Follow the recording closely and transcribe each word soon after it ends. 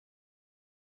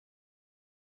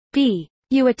B.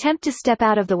 You attempt to step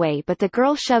out of the way but the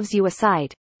girl shoves you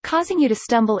aside, causing you to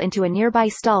stumble into a nearby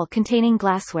stall containing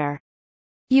glassware.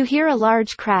 You hear a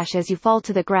large crash as you fall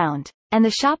to the ground, and the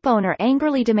shop owner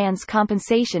angrily demands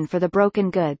compensation for the broken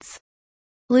goods.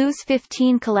 Lose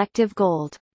 15 collective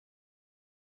gold.